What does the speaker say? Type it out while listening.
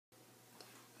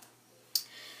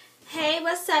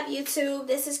up, YouTube?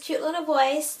 This is Cute Little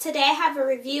Voice. Today I have a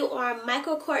review on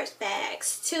Michael Kors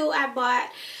bags. Two I bought.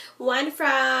 One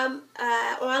from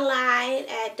online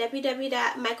at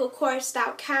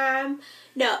www.michaelkors.com.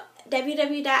 No,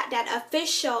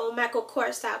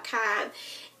 www.officialmichaelkors.com.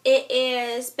 It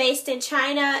is based in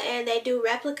China and they do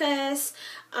replicas.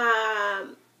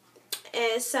 And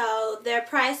so their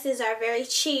prices are very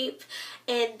cheap,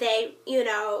 and they,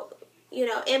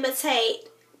 imitate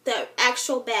the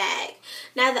actual bag.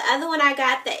 Now the other one I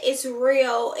got that is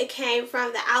real, it came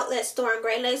from the outlet store in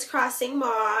Great Lakes Crossing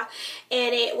Mall,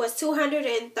 and it was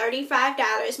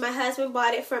 $235. My husband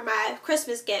bought it for my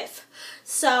Christmas gift.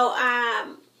 So I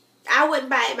wouldn't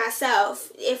buy it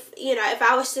myself. If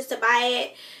I was just to buy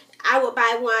it, I would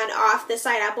buy one off the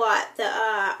site I bought, the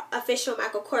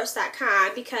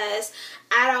officialmichaelkors.com, because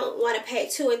I don't want to pay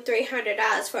 $200 and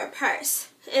 $300 for a purse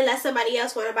unless somebody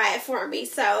else want to buy it for me.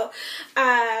 So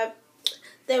the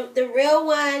real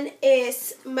one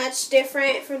is much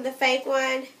different from the fake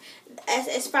one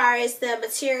as far as the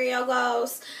material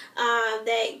goes.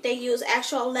 They use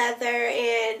actual leather,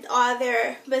 and all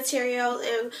their material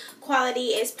and quality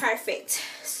is perfect.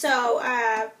 So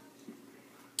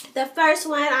the first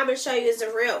one I'm going to show you is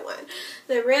the real one.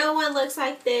 The real one looks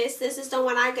like this. This is the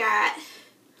one I got.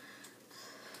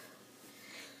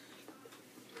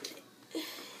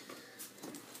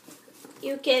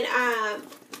 You can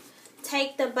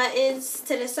take the buttons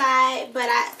to the side, but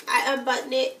I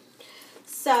unbutton it.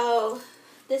 So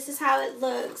this is how it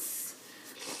looks.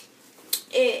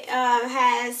 It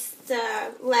has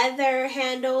the leather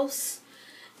handles.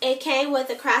 It came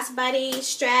with a crossbody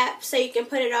strap, so you can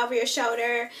put it over your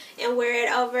shoulder and wear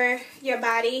it over your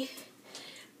body.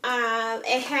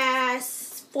 It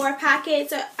has 4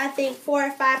 pockets, I think 4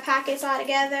 or 5 pockets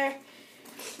altogether.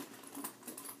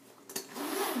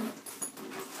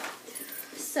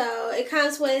 So it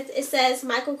comes with, it says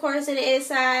Michael Kors on the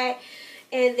inside,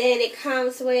 and then it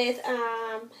comes with,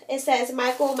 it says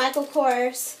Michael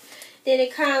Kors. Then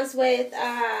it comes with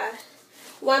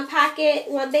one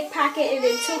big pocket, and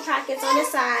then 2 pockets on the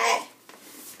side.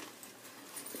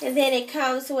 And then it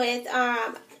comes with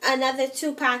another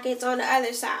 2 pockets on the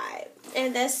other side.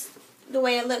 And that's the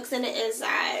way it looks in the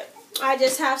inside. I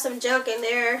just have some junk in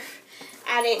there.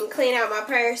 I didn't clean out my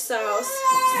purse, so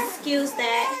excuse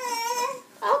that.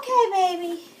 Okay,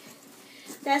 baby.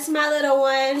 That's my little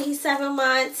one. He's 7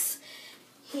 months.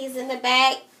 He's in the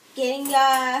back getting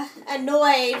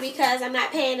annoyed because I'm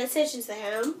not paying attention to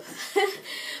him.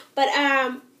 But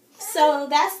so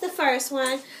that's the first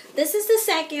one. This is the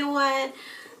second one.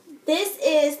 This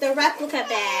is the replica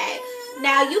bag.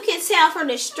 Now you can tell from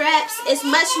the straps it's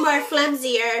much more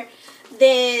flimsier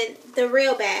than the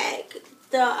real bag.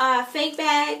 The fake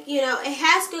bag, it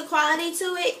has good quality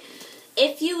to it.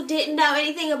 If you didn't know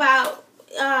anything about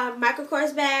Michael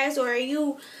Kors bags, or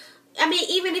even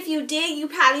if you did, you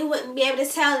probably wouldn't be able to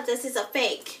tell that this is a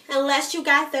fake unless you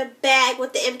got the bag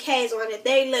with the MKs on it.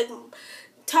 They look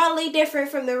totally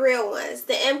different from the real ones.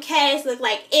 The MKs look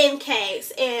like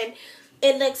NKs, and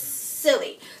it looks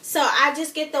silly. So I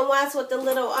just get the ones with the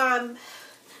little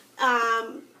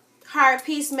hard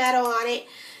piece metal on it,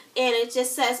 and it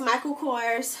just says Michael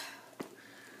Kors.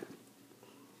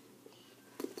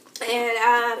 And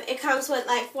it comes with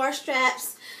like 4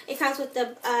 straps. It comes with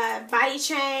the body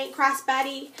chain,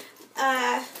 crossbody,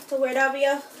 to wear it over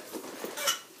your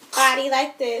body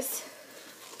like this.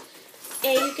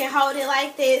 And you can hold it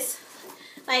like this,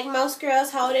 like most girls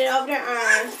hold it over their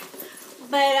arm.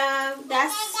 But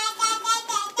that's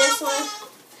this one.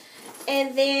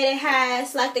 And then it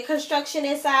has like the construction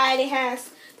inside. It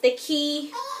has the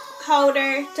key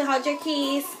holder to hold your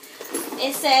keys.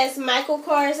 It says Michael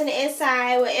Kors on the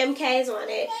inside with MKs on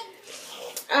it.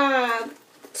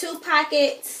 2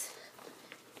 pockets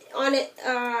on it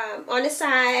on the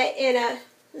side, and a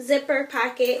zipper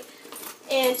pocket,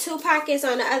 and 2 pockets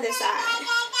on the other side.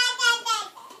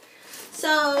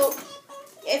 So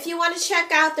if you want to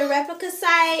check out the replica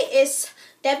site, it's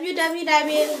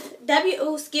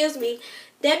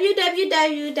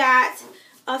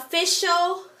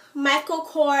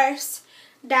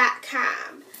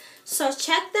www.officialmichaelkors.com. So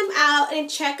check them out, and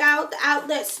check out the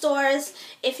outlet stores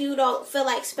if you don't feel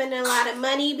like spending a lot of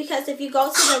money. Because if you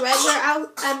go to the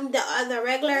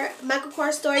regular Michael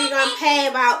Kors store, you're gonna pay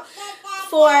about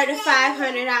 $400 to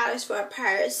 $500 for a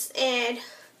purse, and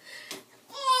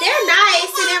they're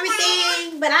nice and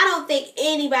everything. But I don't think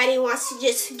anybody wants to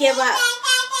just give up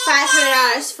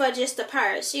 $500 for just a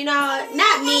purse. Not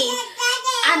me.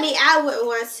 I wouldn't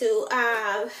want to.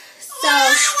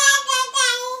 So.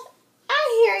 I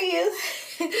hear you.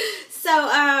 So,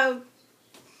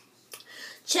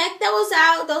 check those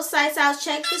out, those sites out,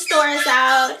 check the stores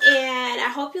out, and I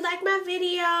hope you like my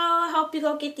video. I hope you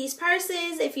go get these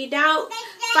purses. If you don't,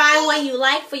 find one you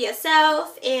like for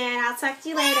yourself, and I'll talk to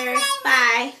you later.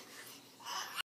 Bye.